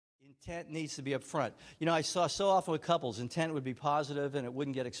intent needs to be up front. You know, I saw so often with couples, intent would be positive and it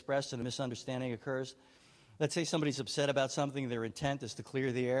wouldn't get expressed and a misunderstanding occurs. Let's say somebody's upset about something, their intent is to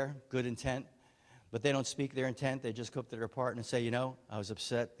clear the air, good intent, but they don't speak their intent. They just go up to their partner and say, you know, I was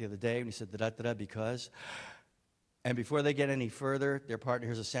upset the other day when you said da-da-da-da because. And before they get any further, their partner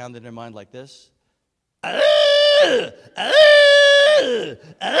hears a sound in their mind like this.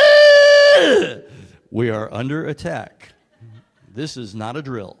 We are under attack. This is not a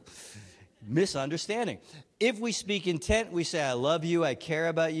drill. Misunderstanding. If we speak intent, we say, I love you, I care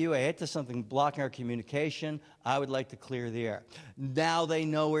about you, I hate to something blocking our communication, I would like to clear the air. Now they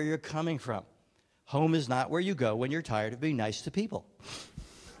know where you're coming from. Home is not where you go when you're tired of being nice to people.